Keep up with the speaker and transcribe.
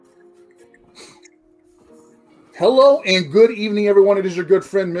Hello and good evening, everyone. It is your good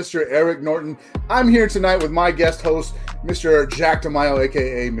friend, Mr. Eric Norton. I'm here tonight with my guest host, Mr. Jack DeMaio,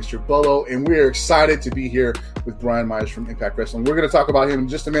 a.k.a. Mr. Bolo, and we are excited to be here with Brian Myers from Impact Wrestling. We're going to talk about him in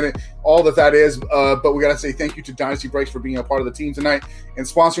just a minute, all that is, but we got to say thank you to Dynasty Breaks for being a part of the team tonight and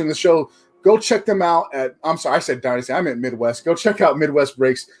sponsoring the show. Go check them out at, I said Dynasty, I meant Midwest. Go check out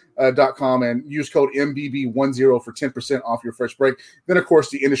MidwestBreaks.com and use code MBB10 for 10% off your first break. Then, of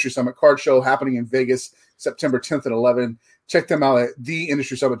course, the Industry Summit card show happening in Vegas, September 10th and 11th. Check them out at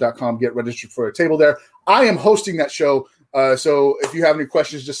theindustryssummit.com. Get registered for a table there. I am hosting that show, so if you have any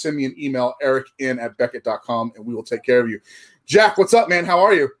questions, just send me an email, eric@beckett.com, and we will take care of you. Jack, what's up, man? How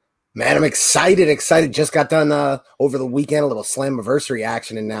are you? Man, I'm excited. Just got done over the weekend, a little Slammiversary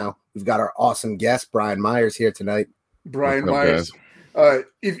action, and now we've got our awesome guest, Brian Myers, here tonight. Brian Myers.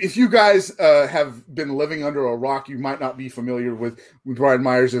 If you guys have been living under a rock, you might not be familiar with Brian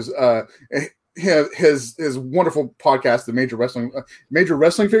Myers' his wonderful podcast, the Major Wrestling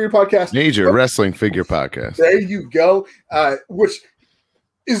Figure Podcast. Wrestling Figure Podcast. There you go. Which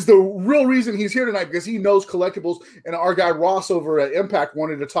is the real reason he's here tonight, because he knows collectibles, and our guy Ross over at Impact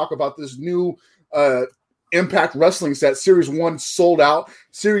wanted to talk about this new Impact Wrestling set. Series 1 sold out.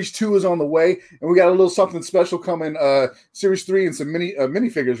 Series 2 is on the way, and we got a little something special coming. Series 3 and some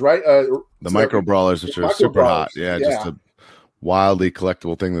minifigures, right? The Micro Brawlers, which are super hot. Yeah, just a wildly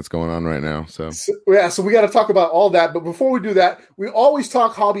collectible thing that's going on right now. So we got to talk about all that. But before we do that, we always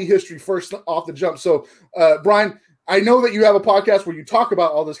talk hobby history first off the jump. So, Brian, I know that you have a podcast where you talk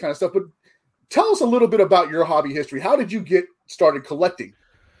about all this kind of stuff, but tell us a little bit about your hobby history. How did you get started collecting?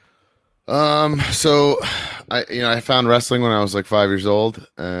 So I found wrestling when I was like 5 years old,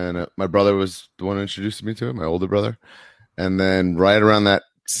 and my brother was the one who introduced me to it, my older brother. And then right around that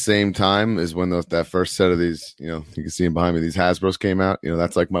same time is when that first set of these, you can see them behind me, these Hasbros came out.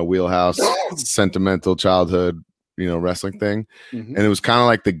 That's like my wheelhouse, sentimental childhood, wrestling thing. Mm-hmm. And it was kind of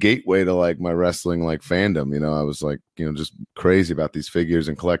like the gateway to like my wrestling like fandom. I was like, just crazy about these figures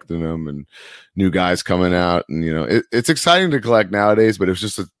and collecting them and new guys coming out. And, it's exciting to collect nowadays, but it was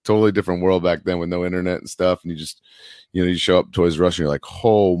just a totally different world back then with no internet and stuff. And you just, you show up Toys R Us and you're like,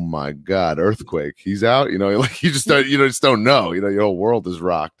 oh my God, Earthquake, he's out. Like you just don't, just don't know, your whole world is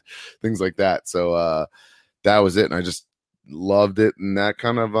rocked, things like that. So that was it. And I just loved it. And that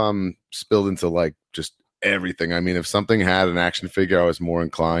kind of spilled into like just everything. I mean, if something had an action figure, I was more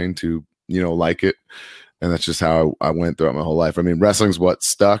inclined to, like it. And that's just how I went throughout my whole life. I mean, wrestling's what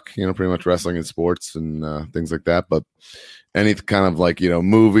stuck, pretty much wrestling and sports and things like that. But any kind of like,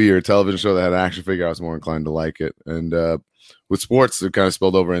 movie or television show that had an action figure, I was more inclined to like it. And with sports, it kind of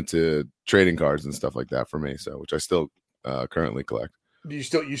spilled over into trading cards and stuff like that for me. So, which I still currently collect. Do you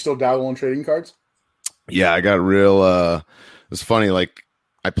still dabble in trading cards? Yeah, I got real, it's funny. Like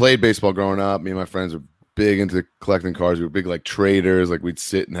I played baseball growing up. Me and my friends were big into collecting cards. We were big like traders. Like we'd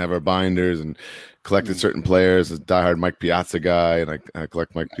sit and have our binders and collected certain players. A diehard Mike Piazza guy, and I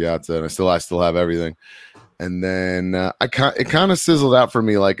collect Mike Piazza, and I still have everything. And then it kind of sizzled out for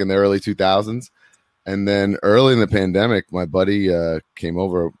me like in the early 2000s. And then early in the pandemic, my buddy came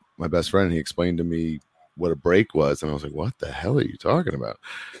over, my best friend, and he explained to me what a break was, and I was like, what the hell are you talking about?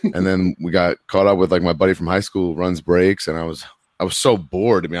 And then we got caught up with like my buddy from high school runs breaks, and I was so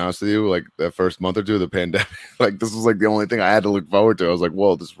bored, to be honest with you. Like the first month or two of the pandemic, like this was like the only thing I had to look forward to. I was like,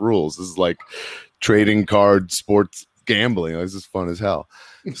 whoa, this rules. This is like trading card sports gambling. This is fun as hell.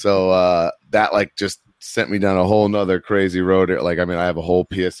 So that like just sent me down a whole nother crazy road. Like, I mean, I have a whole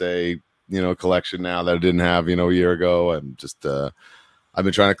PSA, collection now that I didn't have, a year ago. And just, I've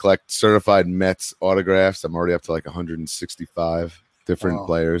been trying to collect certified Mets autographs. I'm already up to like 165 different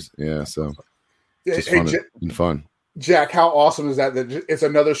players. Yeah. So just fun. Jack, how awesome is that? That it's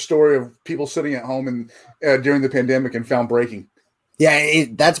another story of people sitting at home and during the pandemic and found breaking. Yeah,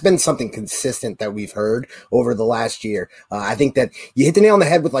 that's been something consistent that we've heard over the last year. I think that you hit the nail on the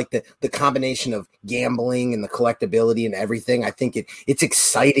head with like the combination of gambling and the collectability and everything. I think it's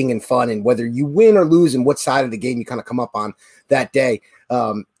exciting and fun, and whether you win or lose and what side of the game you kind of come up on that day,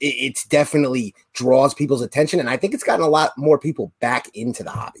 it's definitely draws people's attention, and I think it's gotten a lot more people back into the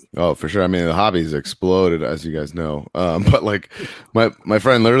hobby. Oh, for sure. I mean, the hobby's exploded, as you guys know. But like my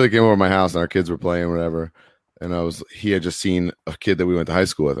friend literally came over to my house and our kids were playing whatever. And he had just seen a kid that we went to high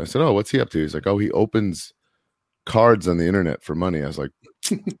school with. I said, oh, what's he up to? He's like, oh, he opens cards on the internet for money. I was like,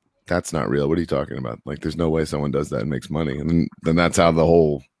 that's not real. What are you talking about? Like, there's no way someone does that and makes money. And then that's how the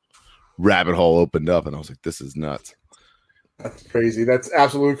whole rabbit hole opened up. And I was like, this is nuts. That's crazy. That's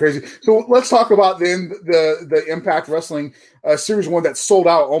absolutely crazy. So let's talk about then the Impact Wrestling Series 1 that sold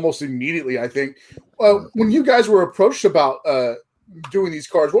out almost immediately, I think. When you guys were approached about doing these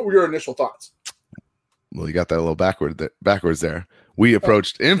cards, what were your initial thoughts? well, you got that a little backwards there. We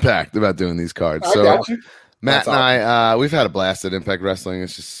approached Impact about doing these cards. I got you. Matt and I, we've had a blast at Impact Wrestling.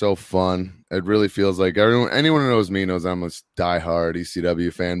 It's just so fun. It really feels like anyone who knows me knows I'm a diehard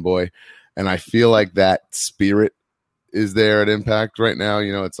ECW fanboy, and I feel like that spirit is there at Impact right now.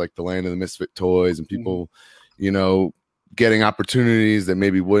 You know, it's like the land of the misfit toys, and people, you know, getting opportunities that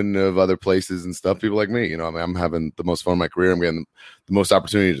maybe wouldn't have other places and stuff. People like me, you know, I mean, I'm having the most fun in my career. I'm getting the most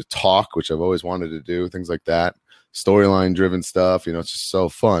opportunity to talk, which I've always wanted to do, things like that. Storyline driven stuff, you know, it's just so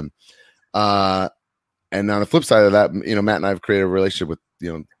fun. And on the flip side of that, you know, Matt and I have created a relationship with,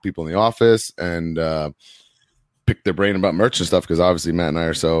 you know, people in the office and pick their brain about merch and stuff, because obviously Matt and I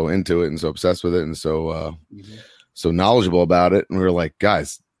are so into it and so obsessed with it and so so knowledgeable about it. And we were like,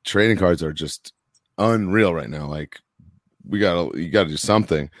 guys, trading cards are just unreal right now. Like, you gotta do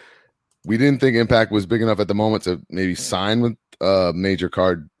something. We didn't think Impact was big enough at the moment to maybe sign with a major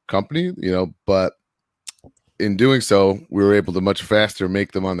card company, you know, but in doing so, we were able to much faster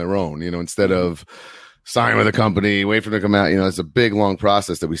make them on their own, you know, instead of sign with a company, wait for them to come out. You know, it's a big, long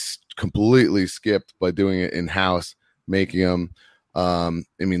process that we completely skipped by doing it in-house, making them. I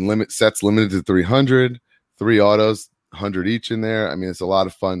mean, sets limited to 300, 3 autos, 100 each in there. I mean, it's a lot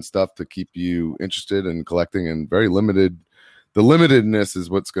of fun stuff to keep you interested in collecting, and very limited. The limitedness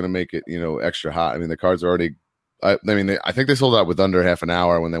is what's going to make it, you know, extra hot. I mean, the cards are already, I think they sold out with under half an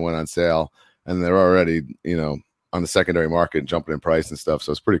hour when they went on sale, and they're already, you know, on the secondary market jumping in price and stuff.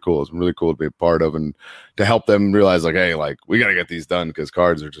 So it's pretty cool. It's really cool to be a part of and to help them realize, like, hey, like, we got to get these done because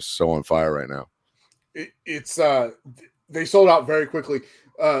cards are just so on fire right now. They sold out very quickly.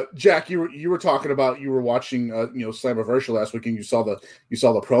 Jack, you were talking about, you were watching you know, Slammiversary last week, and you saw the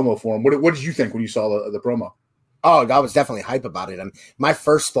promo for him. What did you think when you saw the promo? Oh, I was definitely hype about it. My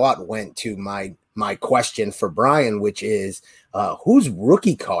first thought went to my question for Brian, which is whose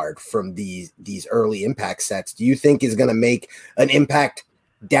rookie card from these early Impact sets do you think is going to make an impact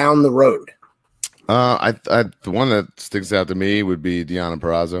down the road? The one that sticks out to me would be Deonna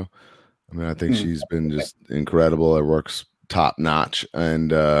Purrazzo. I mean, I think she's been just incredible. Her work's top notch,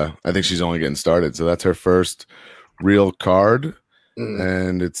 and I think she's only getting started. So that's her first real card.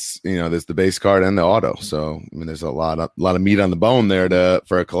 And it's, you know, there's the base card and the auto. So I mean, there's a lot of meat on the bone there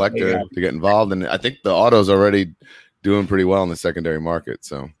for a collector to get involved. And I think the auto's already doing pretty well in the secondary market.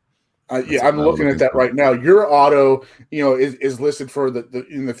 So I'm looking at that right now. Your auto, you know, is listed for the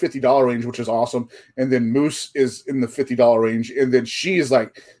in the $50 range, which is awesome. And then Moose is in the $50 range, and then she is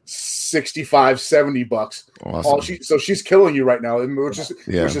like $65-$70. Awesome. So she's killing you right now, which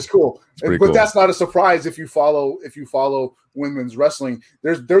is cool. But cool. That's not a surprise if you follow women's wrestling.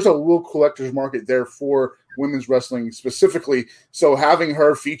 There's a little collector's market there for women's wrestling specifically. So having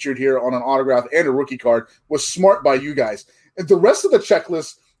her featured here on an autograph and a rookie card was smart by you guys. And the rest of the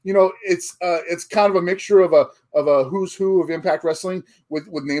checklist, you know, it's kind of a mixture of a who's who of Impact Wrestling with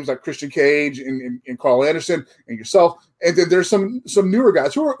names like Christian Cage and Carl Anderson and yourself, and then there's some newer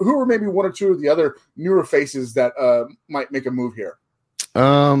guys who are maybe one or two of the other newer faces that might make a move here.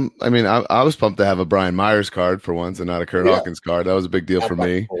 I mean, I was pumped to have a Brian Myers card for once and not a Kurt Hawkins card. That was a big deal for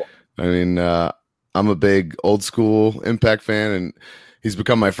me. Cool. I mean, I'm a big old school Impact fan, and he's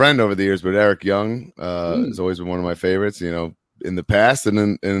become my friend over the years. But Eric Young has always been one of my favorites. You know, in the past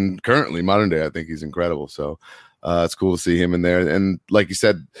and currently modern day, I think he's incredible. So it's cool to see him in there. And like you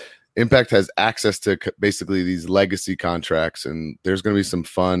said, Impact has access to basically these legacy contracts, and there's going to be some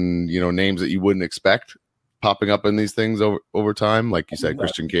fun, you know, names that you wouldn't expect popping up in these things over time. Like you said,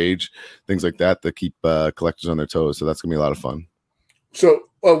 Christian Cage, things like that keep collectors on their toes. So that's going to be a lot of fun. So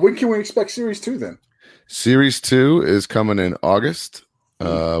when can we expect Series 2 then? Series 2 is coming in August.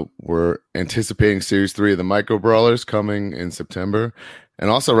 We're anticipating Series 3 of the Micro Brawlers coming in September.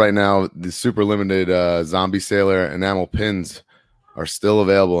 And also right now, the super limited Zombie Sailor enamel pins are still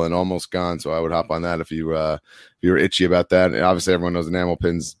available and almost gone. So I would hop on that if you were itchy about that. And obviously, everyone knows enamel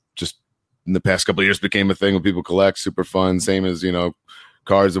pins just in the past couple of years became a thing when people collect. Super fun. Same as, you know,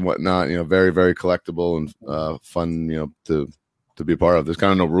 cards and whatnot. You know, very, very collectible and fun, you know, to be a part of. There's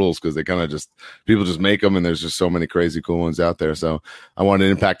kind of no rules because they kind of people just make them, and there's just so many crazy cool ones out there. So I wanted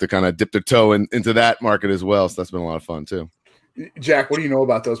Impact to kind of dip their toe into that market as well. So that's been a lot of fun too. Jack, what do you know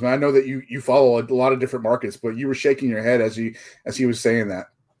about those, man? I know that you follow a lot of different markets, but you were shaking your head as he was saying that.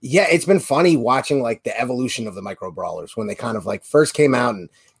 Yeah, it's been funny watching like the evolution of the Micro Brawlers when they kind of like first came out and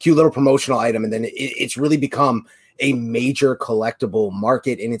cute little promotional item, and then it's really become a major collectible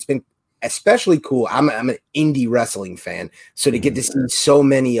market, and it's been especially cool. I'm an indie wrestling fan, so to get to see so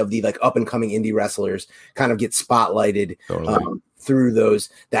many of the like up and coming indie wrestlers kind of get spotlighted through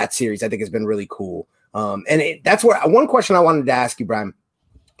that series, I think has been really cool. And that's where one question I wanted to ask you, Brian.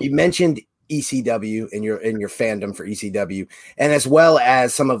 You mentioned ECW and your fandom for ECW, and as well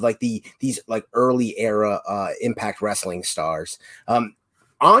as some of like these like early era Impact Wrestling stars.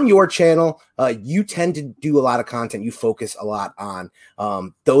 On your channel, you tend to do a lot of content. You focus a lot on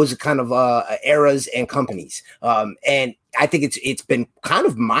those kind of eras and companies, and I think it's been kind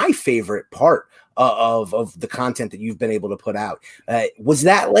of my favorite part of the content that you've been able to put out. Was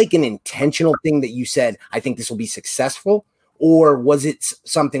that like an intentional thing that you said, I think this will be successful, or was it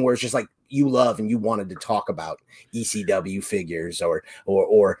something where it's just like you love and you wanted to talk about ECW figures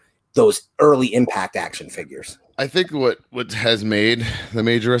or those early Impact action figures? I think what has made the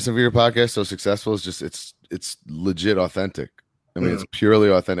Major Wrestling Figure podcast so successful is just it's legit authentic. I mean, it's purely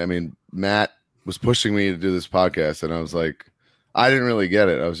authentic. I mean, Matt was pushing me to do this podcast, and I was like, I didn't really get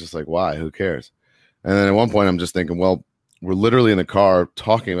it. I was just like, why? Who cares? And then at one point, I'm just thinking, well, we're literally in the car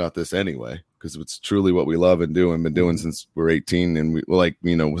talking about this anyway, because it's truly what we love and do and been doing since we're 18, and we like,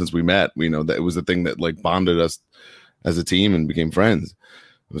 you know, since we met, we know that it was the thing that like bonded us as a team and became friends.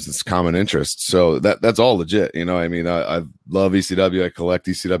 It was this common interest. So that's all legit. You know, I mean, I love ECW. I collect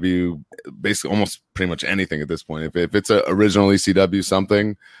ECW, basically almost pretty much anything at this point. If it's an original ECW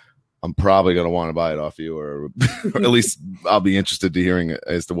something, I'm probably going to want to buy it off you, or at least I'll be interested to hearing it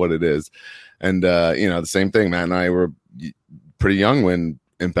as to what it is. And, you know, the same thing, Matt and I were pretty young when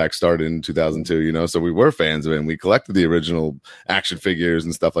Impact started in 2002, you know, so we were fans of it, and we collected the original action figures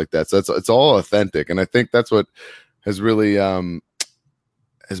and stuff like that. So it's all authentic. And I think that's what has really,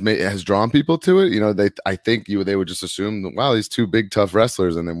 has drawn people to it. You know, I think they would just assume, wow, these two big tough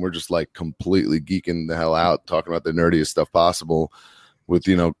wrestlers, and then we're just like completely geeking the hell out, talking about the nerdiest stuff possible, with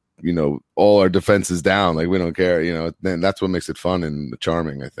you know all our defenses down, like we don't care. You know, then that's what makes it fun and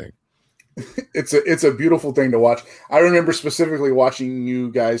charming, I think. It's a beautiful thing to watch. I remember specifically watching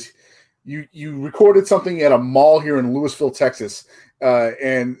you guys. You recorded something at a mall here in Louisville, Texas.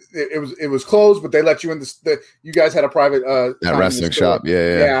 And it was closed, but they let you in. You guys had a private that wrestling shop.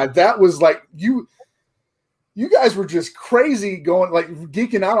 Yeah. That was like you guys were just crazy, going like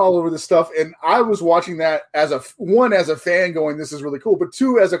geeking out all over this stuff. And I was watching that as a fan, going, this is really cool. But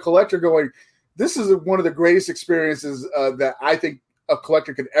two, as a collector, going, this is one of the greatest experiences that I think a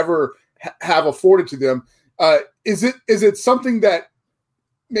collector could ever have afforded to them. Is it something that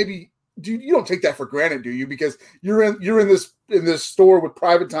maybe? You don't take that for granted, do you? Because you're in this store with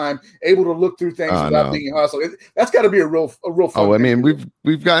private time, able to look through things without being hustled. That's got to be a real fun. Oh, I mean,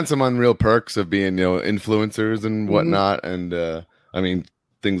 we've gotten some unreal perks of being, you know, influencers and whatnot, and I mean,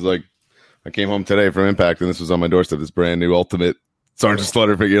 things like I came home today from Impact, and this was on my doorstep. This brand new Ultimate Sergeant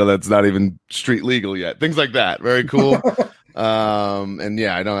Slaughter figure that's not even street legal yet. Things like that, very cool. And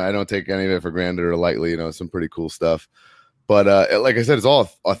yeah, I don't take any of it for granted or lightly. You know, some pretty cool stuff. But like I said, it's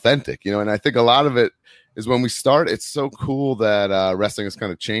all authentic, you know, and I think a lot of it is when we start, it's so cool that wrestling has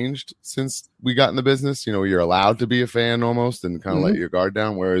kind of changed since we got in the business. You know, you're allowed to be a fan almost and kind of let your guard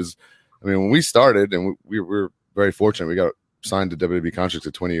down. Whereas, I mean, when we started, and we were very fortunate, we got signed to WWE contracts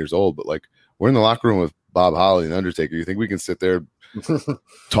at 20 years old, but like we're in the locker room with Bob Holly and Undertaker. You think we can sit there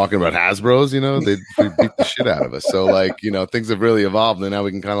talking about Hasbro's? You know, they beat the shit out of us. So like, you know, things have really evolved, and now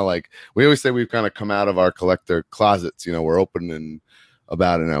we can kind of like, we always say we've kind of come out of our collector closets. You know, we're open and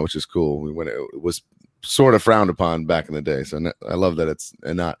about it now, which is cool. It was sort of frowned upon back in the day. So I love that it's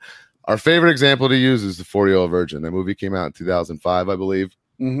not. Our favorite example to use is the 40-Year-Old Virgin. That movie came out in 2005, I believe.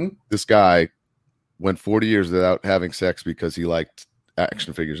 This guy went 40 years without having sex because he liked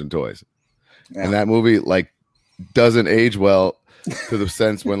action figures and toys. Yeah. And that movie like doesn't age well, to the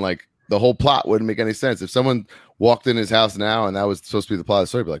sense when like the whole plot wouldn't make any sense. If someone walked in his house now and that was supposed to be the plot of the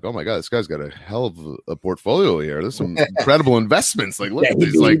story, be like, oh my God, this guy's got a hell of a portfolio here. There's some incredible investments. Like, look at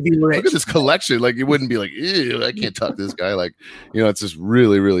this, like, look at this collection. Like, it wouldn't be like, ew, I can't talk to this guy. Like, you know, it's just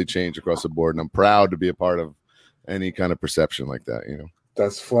really, really changed across the board. And I'm proud to be a part of any kind of perception like that, you know.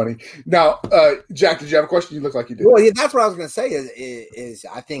 That's funny. Now, Jack, did you have a question? You look like you did. Well, yeah, that's what I was going to say is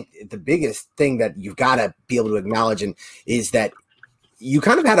I think the biggest thing that you've got to be able to acknowledge is that you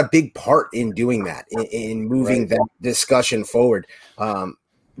kind of had a big part in doing that, in moving that discussion forward,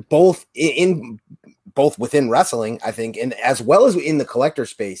 both within wrestling, I think, and as well as in the collector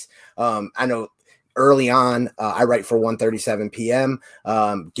space. I know early on, I write for 137 PM.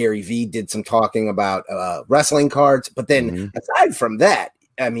 Gary V did some talking about wrestling cards, but then aside from that,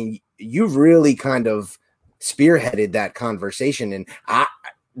 I mean, you've really kind of spearheaded that conversation, and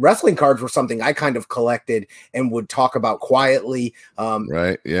wrestling cards were something I kind of collected and would talk about quietly.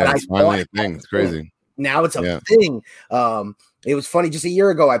 Right. Yeah. It's finally a thing. It's crazy. Now it's a thing. It was funny. Just a year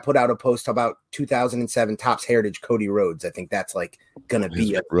ago, I put out a post about 2007 Topps Heritage Cody Rhodes. I think that's like going to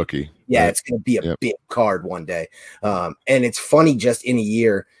be a rookie. Yeah. Right. It's going to be a big card one day. And it's funny, just in a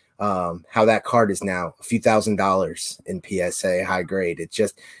year, how that card is now a few $1,000s in PSA high grade.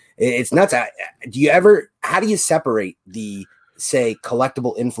 It's nuts. How do you separate the, say,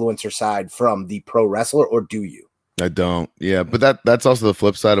 collectible influencer side from the pro wrestler, or do you? I don't. Yeah, but that's also the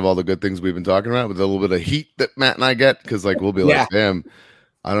flip side of all the good things we've been talking about, with a little bit of heat that Matt and I get, because like we'll be like, damn,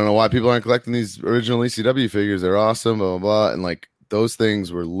 I don't know why people aren't collecting these original ECW figures. They're awesome, blah, blah, blah. And like those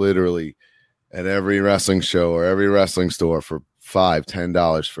things were literally at every wrestling show or every wrestling store for $5,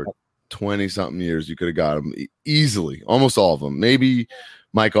 $10 for 20 something years. You could have got them easily, almost all of them. Maybe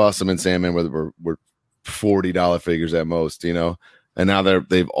Mike Awesome and Sandman were $40 figures at most, you know. And now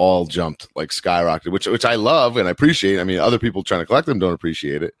they've all jumped, like skyrocketed, which I love and I appreciate. I mean, other people trying to collect them don't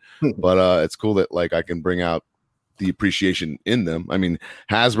appreciate it, but it's cool that like I can bring out the appreciation in them. I mean,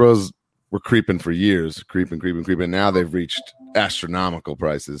 Hasbro's were creeping for years, creeping. Now they've reached astronomical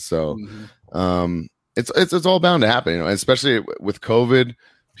prices. So it's all bound to happen, you know. And especially with COVID,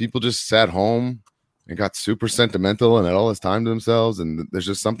 people just sat home and got super sentimental and had all this time to themselves. And there's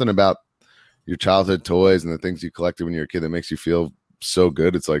just something about your childhood toys and the things you collected when you were a kid that makes you feel so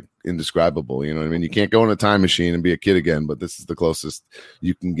good. It's like indescribable, you know what I mean? You can't go in a time machine and be a kid again, but this is the closest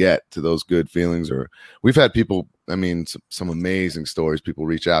you can get to those good feelings. Or we've had people, I mean, some amazing stories. People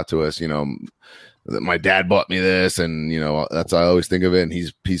reach out to us, you know, my dad bought me this, and you know, that's I always think of it, and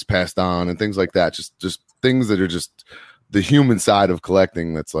he's passed on, and things like that. Just things that are just the human side of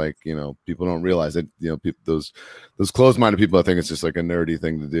collecting. That's like, you know, people don't realize it. You know, people, those closed-minded people, I think it's just like a nerdy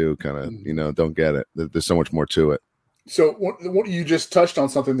thing to do, kind of, you know, don't get it. There's so much more to it. So what you just touched on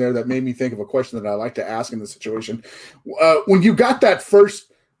something there that made me think of a question that I like to ask in this situation. When you got that first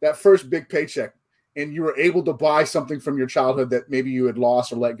big paycheck and you were able to buy something from your childhood that maybe you had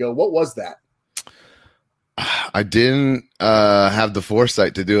lost or let go, what was that? I didn't have the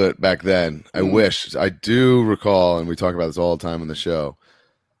foresight to do it back then. I wish. I do recall, and we talk about this all the time on the show,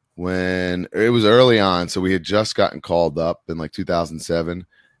 when it was early on. So we had just gotten called up in like 2007,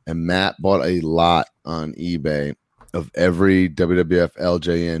 and Matt bought a lot on eBay of every WWF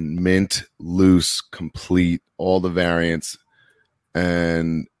LJN mint, loose, complete, all the variants.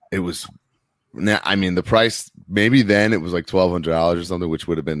 And it was, I mean, the price, maybe then it was like $1,200 or something, which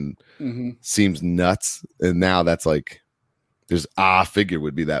would have been, seems nuts. And now that's like, there's figure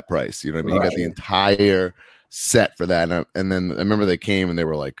would be that price. You know what I mean? Right. You got the entire set for that. And then I remember they came and they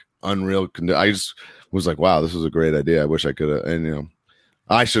were like unreal. I just was like, wow, this was a great idea. I wish I could have, and you know,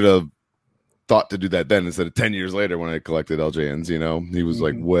 I should have thought to do that then instead of 10 years later when I collected LJNs. You know, he was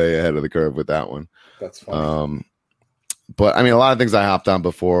like way ahead of the curve with that one. That's funny. But I mean, a lot of things I hopped on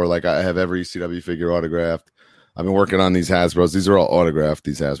before, like I have every CW figure autographed. I've been working on these Hasbros. These are all autographed,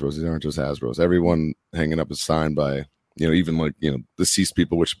 these Hasbros. These aren't just Hasbros. Everyone hanging up is signed by, you know, even like, you know, deceased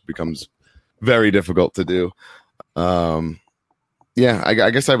people, which becomes very difficult to do. Yeah, I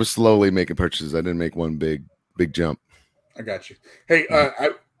guess I was slowly making purchases. I didn't make one big jump. I got you. Hey,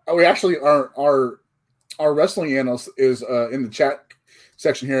 we actually our wrestling analyst is in the chat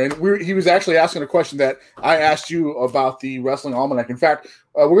section here, and he was actually asking a question that I asked you about the Wrestling Almanac. In fact,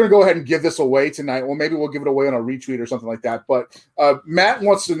 we're going to go ahead and give this away tonight. Well, maybe we'll give it away on a retweet or something like that. But Matt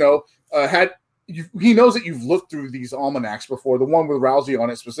wants to know, he knows that you've looked through these almanacs before, the one with Rousey on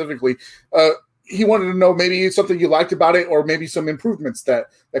it specifically. He wanted to know maybe it's something you liked about it, or maybe some improvements that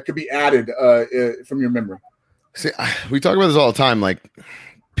could be added from your memory. See, we talk about this all the time. Like,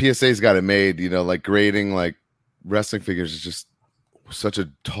 PSA's got it made, you know, like grading like wrestling figures is just such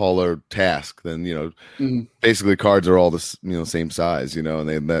a taller task than, you know, basically cards are all the, you know, same size, you know, and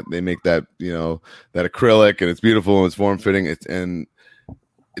they make that, you know, that acrylic, and it's beautiful and it's form fitting. And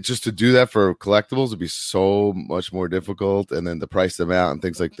it's just to do that for collectibles would be so much more difficult, and then to price them out and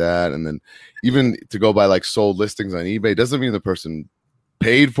things like that. And then even to go by like sold listings on eBay doesn't mean the person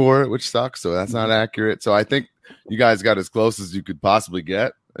paid for it, which sucks. So that's not accurate. So I think you guys got as close as you could possibly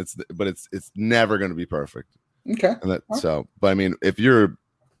get. But it's never going to be perfect. Okay. And so, but I mean, if you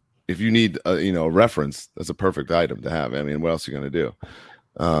need a reference, that's a perfect item to have. I mean, what else are you going to do?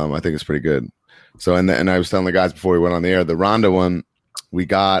 I think it's pretty good. So, and I was telling the guys before we went on the air, the Ronda one we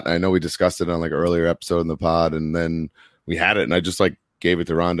got, I know we discussed it on like an earlier episode in the pod, and then we had it, and I just like gave it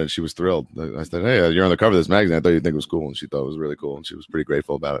to Ronda, and she was thrilled. I said, hey, you're on the cover of this magazine. I thought you'd think it was cool. And she thought it was really cool, and she was pretty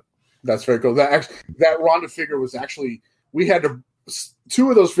grateful about it. That's very cool. That Ronda figure was actually, we had to, two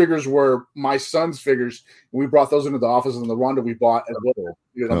of those figures were my son's figures, and we brought those into the office, and the Ronda we bought as well.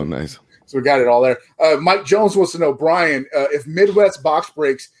 You know? Oh, nice. So we got it all there. Mike Jones wants to know, Brian, if Midwest Box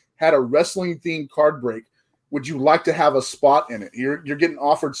Breaks had a wrestling themed card break, would you like to have a spot in it? You're getting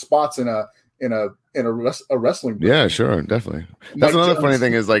offered spots in a in a wrestling break. Yeah, sure, definitely. That's another funny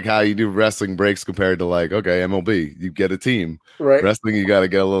thing is like how you do wrestling breaks compared to like, okay, MLB, you get a team. Right. Wrestling, you got to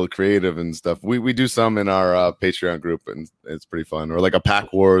get a little creative and stuff. We do some in our Patreon group, and it's pretty fun. Or like a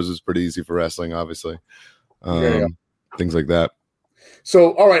Pack Wars is pretty easy for wrestling, obviously. Things like that.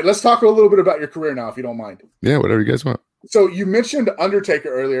 So, all right, let's talk a little bit about your career now, if you don't mind. Yeah, whatever you guys want. So you mentioned Undertaker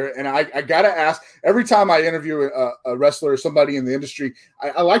earlier, and I got to ask, every time I interview a wrestler or somebody in the industry,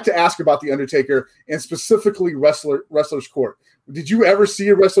 I like to ask about the Undertaker and specifically Wrestler's Court. Did you ever see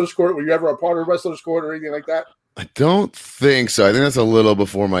a Wrestler's Court? Were you ever a part of Wrestler's Court or anything like that? I don't think so. I think that's a little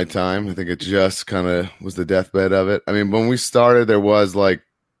before my time. I think it just kind of was the deathbed of it. I mean, when we started, there was like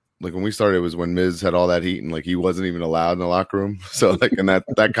when we started, it was when Miz had all that heat and like he wasn't even allowed in the locker room. So like, and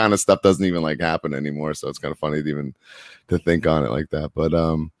that kind of stuff doesn't even like happen anymore. So it's kind of funny to think on it like that. But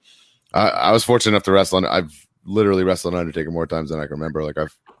I was fortunate enough to wrestle. I've literally wrestled Undertaker more times than I can remember. Like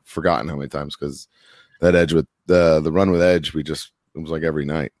I've forgotten how many times because that Edge with the run with Edge, it was like every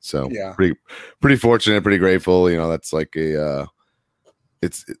night. So yeah, pretty fortunate, pretty grateful. You know, that's like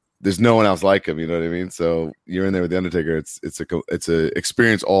there's no one else like him, you know what I mean? So you're in there with the Undertaker. It's a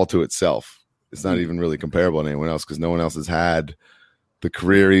experience all to itself. It's not even really comparable to anyone else because no one else has had the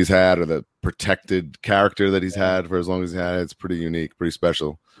career he's had or the protected character that he's had for as long as he had. It's pretty unique, pretty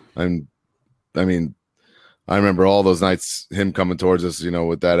special. I mean, I remember all those nights, him coming towards us, you know,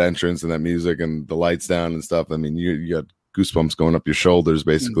 with that entrance and that music and the lights down and stuff. I mean, you got goosebumps going up your shoulders.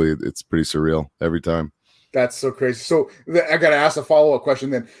 Basically, It's pretty surreal every time. That's so crazy. So I got to ask a follow-up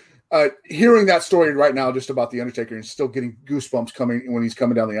question then. Hearing that story right now, just about the Undertaker, and still getting goosebumps coming when he's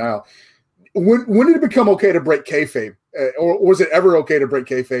coming down the aisle. When did it become okay to break kayfabe, or was it ever okay to break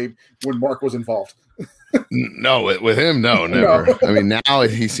kayfabe when Mark was involved? No, with him, no, never. No. I mean, now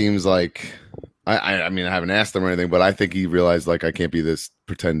he seems like I mean, I haven't asked him or anything, but I think he realized like I can't be this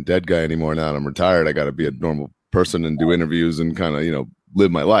pretend dead guy anymore. Now that I'm retired, I got to be a normal person and do interviews and kind of, you know,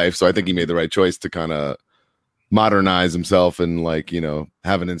 live my life. So I think he made the right choice to kind of modernize himself and like, you know,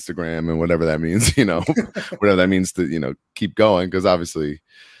 have an Instagram and whatever that means, you know, whatever that means to, you know, keep going. Cause obviously,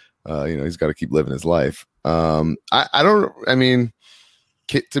 you know, he's got to keep living his life. To me,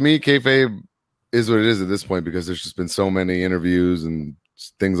 kayfabe is what it is at this point, because there's just been so many interviews and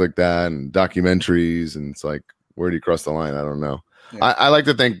things like that and documentaries. And it's like, where do you cross the line? I don't know. Yeah. I like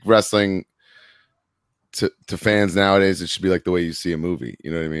to think wrestling to fans nowadays, it should be like the way you see a movie.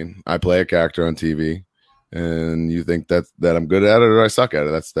 You know what I mean? I play a character on TV. And you think that I'm good at it or I suck at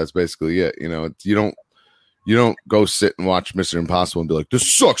it. That's basically it. You know, you don't go sit and watch Mission Impossible and be like,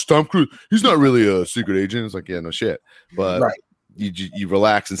 this sucks, Tom Cruise. He's not really a secret agent. It's like, yeah, no shit. But right. You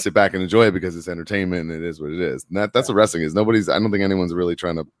relax and sit back and enjoy it because it's entertainment and it is what it is. And that's what wrestling is. I don't think anyone's really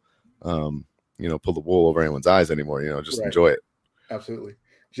trying to, you know, pull the wool over anyone's eyes anymore. You know, just enjoy it. Absolutely.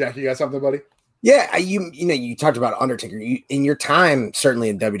 Jack, you got something, buddy? Yeah, you talked about Undertaker. In your time, certainly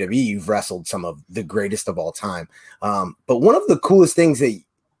in WWE, you've wrestled some of the greatest of all time. But one of the coolest things that,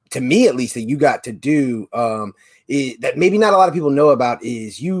 to me at least, that you got to do that maybe not a lot of people know about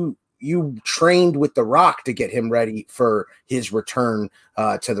is you trained with The Rock to get him ready for his return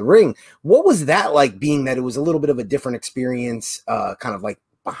to the ring. What was that like, being that it was a little bit of a different experience, kind of like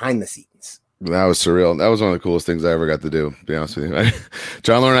behind the scenes? That was surreal. That was one of the coolest things I ever got to do, to be honest with you.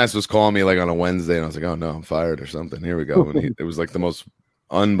 John Laurinaitis was calling me like on a Wednesday, and I was like, oh, no, I'm fired or something. Here we go. And it was like the most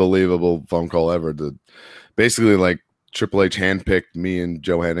unbelievable phone call ever. Basically, like, Triple H handpicked me and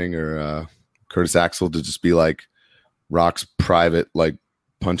Joe Henning or Curtis Axel to just be like Rock's private, like,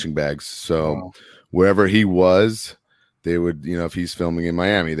 punching bags. So wherever he was, they would, you know, if he's filming in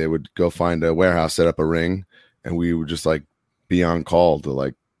Miami, they would go find a warehouse, set up a ring, and we would just, like, be on call to,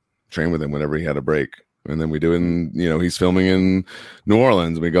 like, train with him whenever he had a break. And then we do it in, you know, he's filming in New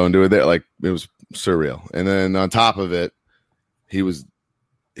Orleans, we go and do it there. Like, it was surreal. And then on top of it, he was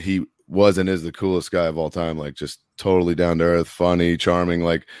and is the coolest guy of all time. Like, just totally down to earth, funny, charming,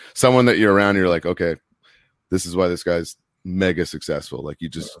 like someone that you're around, you're like, okay, this is why this guy's mega successful. Like, you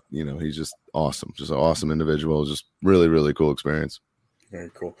just, you know, he's just awesome, just an awesome individual. Just really, really cool experience. Very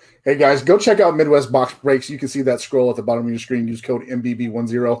cool. Hey, guys, go check out Midwest Box Breaks. You can see that scroll at the bottom of your screen. Use code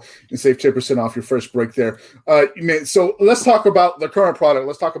MBB10 and save 10% off your first break there. So let's talk about the current product.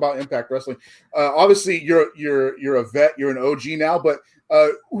 Let's talk about Impact Wrestling. Obviously, you're a vet. You're an OG now, but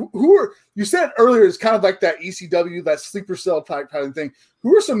who are, you said earlier, it's kind of like that ECW, that sleeper cell type kind of thing.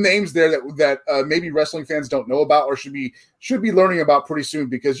 Who are some names there that maybe wrestling fans don't know about or should be learning about pretty soon?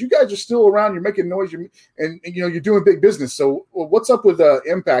 Because you guys are still around, you're making noise, and you know, you're doing big business. So what's up with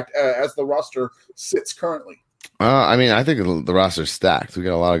Impact as the roster sits currently? I mean, I think the roster's stacked. We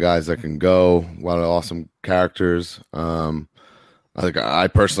got a lot of guys that can go, a lot of awesome characters. I I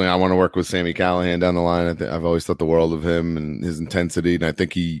personally, I want to work with Sami Callihan down the line. I've always thought the world of him and his intensity, and I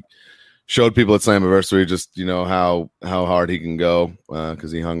think he showed people at Slammiversary just how hard he can go,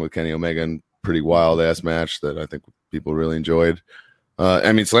 because he hung with Kenny Omega in a pretty wild ass match that I think people really enjoyed.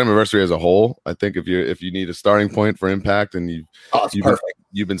 I mean, Slammiversary as a whole, I think if you need a starting point for Impact and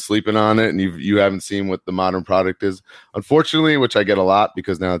you've been sleeping on it and you haven't seen what the modern product is, unfortunately, which I get a lot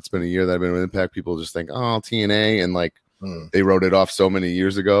because now it's been a year that I've been with Impact, people just think, oh, TNA, and like they wrote it off so many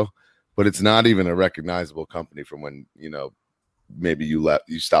years ago, but it's not even a recognizable company from when, maybe you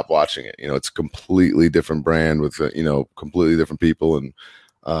stopped watching it. It's a completely different brand with, completely different people, and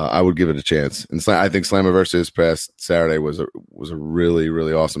I would give it a chance. And I think Slammiversary this past Saturday was a really,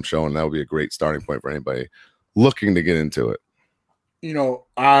 really awesome show, and that would be a great starting point for anybody looking to get into it.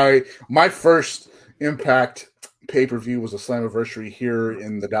 My first Impact pay-per-view was a Slammiversary here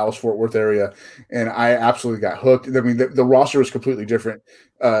in the Dallas-Fort Worth area, and I absolutely got hooked. I mean, the roster is completely different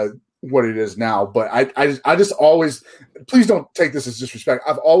what it is now, but I just always, please don't take this as disrespect,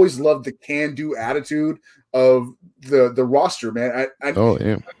 I've always loved the can-do attitude of the roster, man.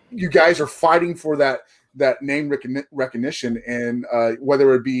 You guys are fighting for that name recognition, and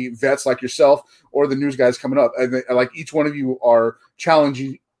whether it be vets like yourself or the news guys coming up, like each one of you are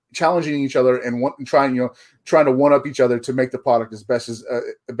challenging each other and trying to one up each other to make the product as best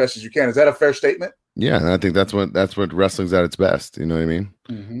as you can. Is that a fair statement? Yeah, and I think that's what wrestling's at its best. You know what I mean?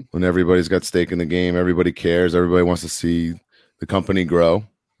 Mm-hmm. When everybody's got stake in the game, everybody cares, everybody wants to see the company grow.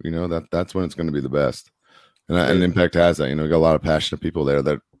 That's when it's going to be the best. And Impact has that. We got a lot of passionate people there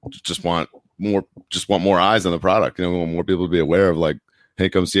that just want more eyes on the product. We want more people to be aware of, like, hey,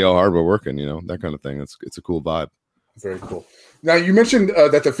 come see how hard we're working. That kind of thing. It's a cool vibe. Very cool. Now, you mentioned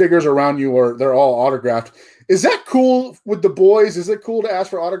that the figures around you they're all autographed. Is that cool with the boys? Is it cool to ask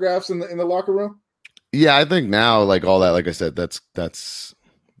for autographs in the locker room? Yeah, I think now, like all that, like I said, that's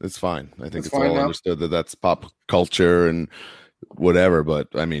it's fine. I think it's all understood that that's pop culture and whatever. But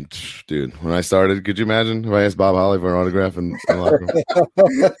I mean, dude, when I started, could you imagine if I asked Bob Holly for an autograph in the locker room?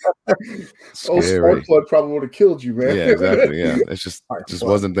 Scary. Sparkplug probably would have killed you, man. Yeah, exactly. Yeah, it's just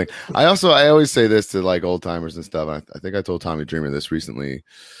wasn't the thing. I always say this to like old timers and stuff. I think I told Tommy Dreamer this recently.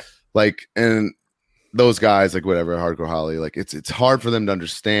 Like, and those guys, like whatever, Hardcore Holly, like it's hard for them to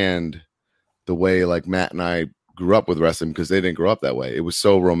understand the way like Matt and I grew up with wrestling, because they didn't grow up that way. It was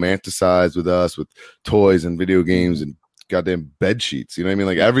so romanticized with us, with toys and video games and goddamn bed sheets, you know what I mean,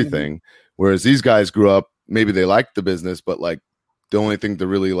 like everything. Whereas these guys grew up, maybe they liked the business, but like the only thing to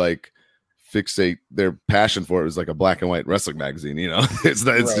really like fixate their passion for it was like a black and white wrestling magazine.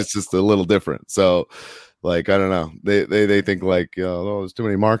 It's just a little different. So like, I don't know, they think like, there's too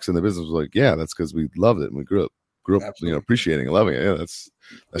many marks in the business. Like, yeah, that's because we loved it and we grew up appreciating and loving it. Yeah, that's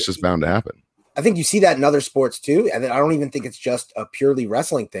just bound to happen. I think you see that in other sports too. And I don't even think it's just a purely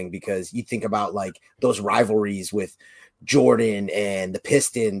wrestling thing, because you think about like those rivalries with Jordan and the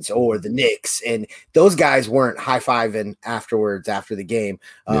Pistons or the Knicks, and those guys weren't high-fiving afterwards after the game.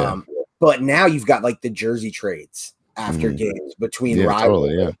 But now you've got like the jersey trades after games between rivals.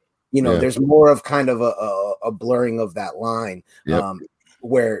 Totally, there's more of kind of a blurring of that line,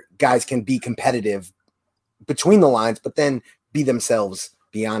 where guys can be competitive between the lines, but then be themselves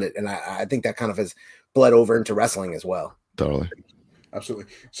beyond it. And I think that kind of has bled over into wrestling as well. Totally. Absolutely.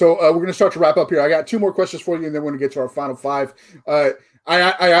 So we're going to start to wrap up here. I got two more questions for you, and then we're going to get to our final five. I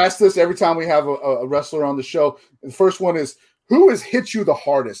ask this every time we have a wrestler on the show. The first one is, who has hit you the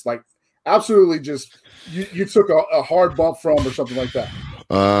hardest? Like, absolutely just you took a hard bump from, or something like that.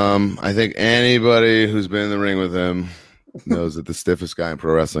 I think anybody who's been in the ring with him knows that the stiffest guy in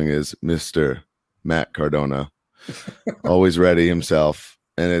pro wrestling is Mr. Matt Cardona. Always ready himself.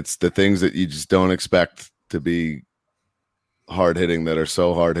 And it's the things that you just don't expect to be hard hitting that are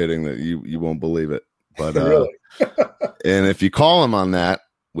so hard hitting that you won't believe it. But really? And if you call him on that,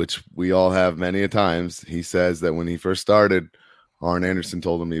 which we all have many a times, he says that when he first started, Arn Anderson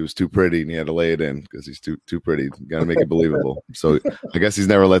told him he was too pretty and he had to lay it in because he's too pretty. You got to make it believable. So I guess he's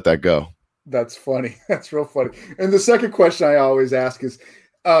never let that go. That's funny. That's real funny. And the second question I always ask is,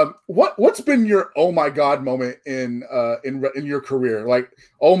 what's been your oh my god moment in your career? Like,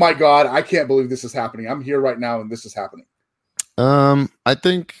 oh my god, I can't believe this is happening. I'm here right now and this is happening. I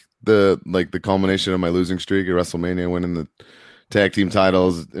think the culmination of my losing streak at WrestleMania, winning the tag team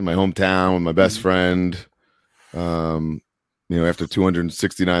titles in my hometown with my best friend. After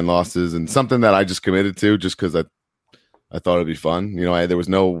 269 losses, and something that I just committed to just because I thought it'd be fun. There was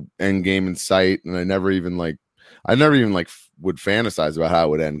no end game in sight, and I never even would fantasize about how it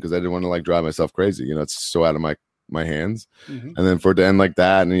would end because I didn't want to drive myself crazy. It's so out of my hands. Mm-hmm. And then for it to end like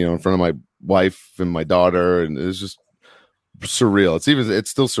that, and in front of my wife and my daughter, and it was just surreal.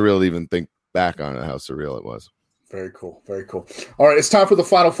 It's still surreal to even think back on it, how surreal it was. Very cool. Very cool. All right, it's time for the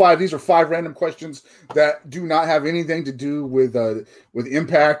final five. These are 5 random questions that do not have anything to do with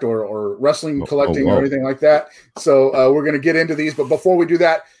Impact or wrestling collecting or anything like that. So we're going to get into these. But before we do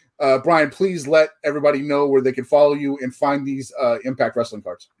that, Brian, please let everybody know where they can follow you and find these Impact Wrestling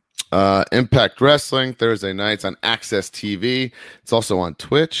cards. Impact Wrestling, Thursday nights on Access TV. It's also on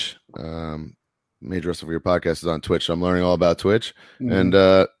Twitch. Major Wrestling for Your podcast is on Twitch. So I'm learning all about Twitch. Mm-hmm.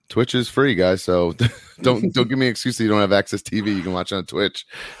 And Twitch is free, guys. So don't give me an excuse that you don't have Access TV. You can watch it on Twitch,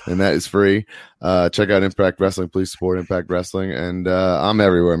 and that is free. Check out Impact Wrestling. Please support Impact Wrestling. And I'm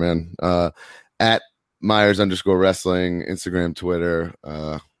everywhere, man. At Myers_Wrestling, Instagram, Twitter.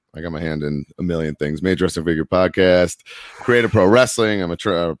 I got my hand in a million things. Major Wrestling Figure Podcast, Creative Pro Wrestling. I'm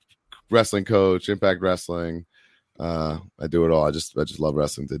a wrestling coach, Impact Wrestling. I do it all. I just love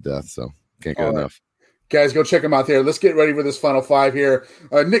wrestling to death. So can't get enough. Guys, go check them out there. Let's get ready for this final 5 here.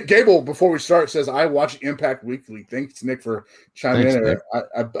 Nick Gable, before we start, says, I watch Impact weekly. Thanks, Nick, for chiming in there.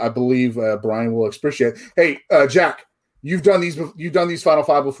 I believe Brian will appreciate it. Hey, Jack, you've done these final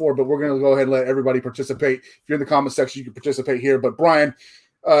 5 before, but we're going to go ahead and let everybody participate. If you're in the comment section, you can participate here. But Brian,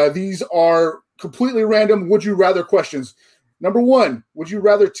 these are completely random would you rather questions. Number 1, would you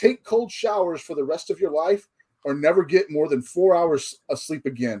rather take cold showers for the rest of your life or never get more than 4 hours of sleep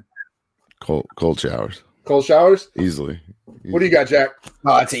again? Cold showers. Cold showers? Easily. What do you got, Jack?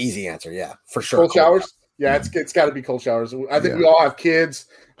 Oh, that's an easy answer. Yeah, for sure. Cold showers? Yeah, it's got to be cold showers. I think we all have kids.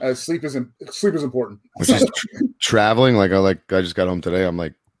 Sleep is important. Just traveling, I just got home today.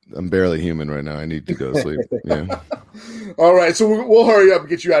 I'm barely human right now. I need to go to sleep. Yeah. All right, so we'll hurry up and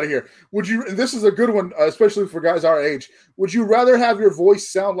get you out of here. And this is a good one, especially for guys our age. Would you rather have your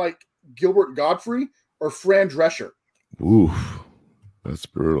voice sound like Gilbert Gottfried or Fran Drescher? Ooh, that's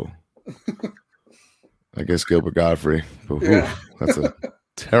brutal. I guess Gilbert Gottfried, but that's a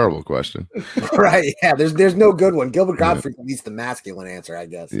terrible question. Right? Yeah, there's no good one. Gilbert Gottfried at least the masculine answer, I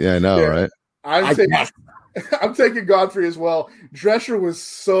guess. Yeah, I know, right? I'm taking Godfrey as well. Drescher was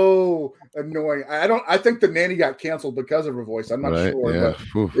so annoying. I think the nanny got canceled because of her voice. I'm not sure. Yeah.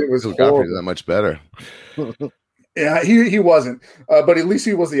 But it was Godfrey's that much better. Yeah, he wasn't. But at least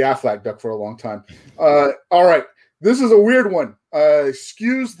he was the Aflac duck for a long time. All right. This is a weird one.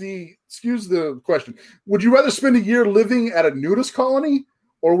 Excuse the question. Would you rather spend a year living at a nudist colony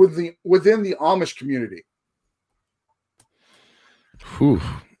or within the Amish community? Whew.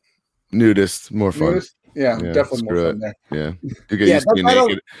 Nudist, more fun. Nudist? Yeah, definitely more fun there. Yeah. You get used to being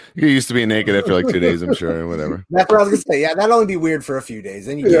naked. You get used to being naked after like 2 days, I'm sure, or whatever. That's what I was gonna say. Yeah, that'll only be weird for a few days.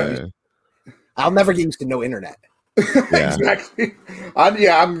 Then you get I'll never get used to no internet. Yeah. Exactly.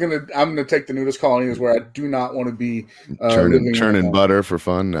 I'm gonna take the nudist colonies where I do not want to be churning butter for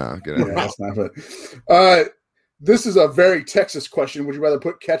fun. No, get out. Yeah, that's not it. This is a very Texas question. Would you rather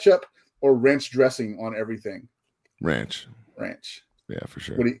put ketchup or ranch dressing on everything? Ranch. Yeah, for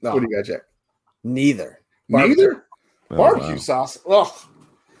sure. What do you got, Jack? Neither. Barbecue sauce. Ugh.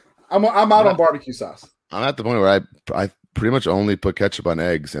 I'm out on barbecue sauce. I'm at the point where I pretty much only put ketchup on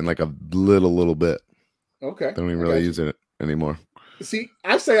eggs and like a little bit. Okay. I don't even really use it anymore. See,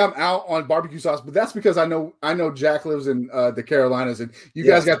 I say I'm out on barbecue sauce, but that's because I know Jack lives in the Carolinas, and you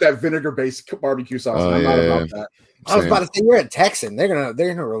guys got that vinegar-based barbecue sauce. And I'm not about that. I was about to say, you're a Texan. They're gonna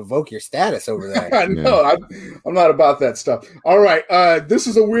revoke your status over there. I know. I'm not about that stuff. All right. This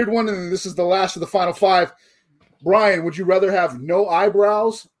is a weird one, and this is the last of the final 5. Brian, would you rather have no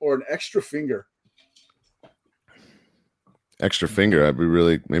eyebrows or an extra finger? Extra finger.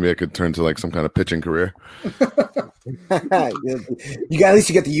 Maybe I could turn to like some kind of pitching career. You at least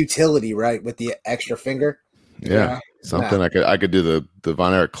you get the utility, right, with the extra finger. Yeah. Something I could do the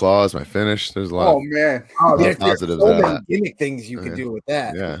Von Erich claws, my finish. There's a lot. There's positives. So many gimmick things you could do with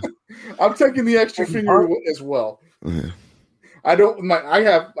that. Yeah. I'm taking the extra finger as well. Yeah. I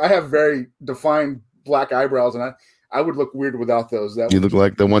have very defined black eyebrows, and I would look weird without those. You look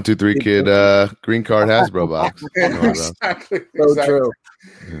like the 1, 2, 3 kid green card Hasbro box. Exactly. True.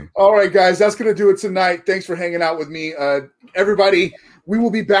 Yeah. All right, guys, that's going to do it tonight. Thanks for hanging out with me. Everybody, we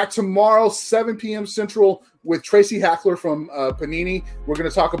will be back tomorrow, 7 p.m. Central, with Tracy Hackler from Panini. We're going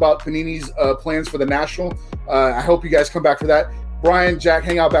to talk about Panini's plans for the National. I hope you guys come back for that. Brian, Jack,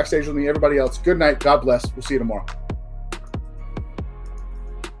 hang out backstage with me. Everybody else, good night. God bless. We'll see you tomorrow.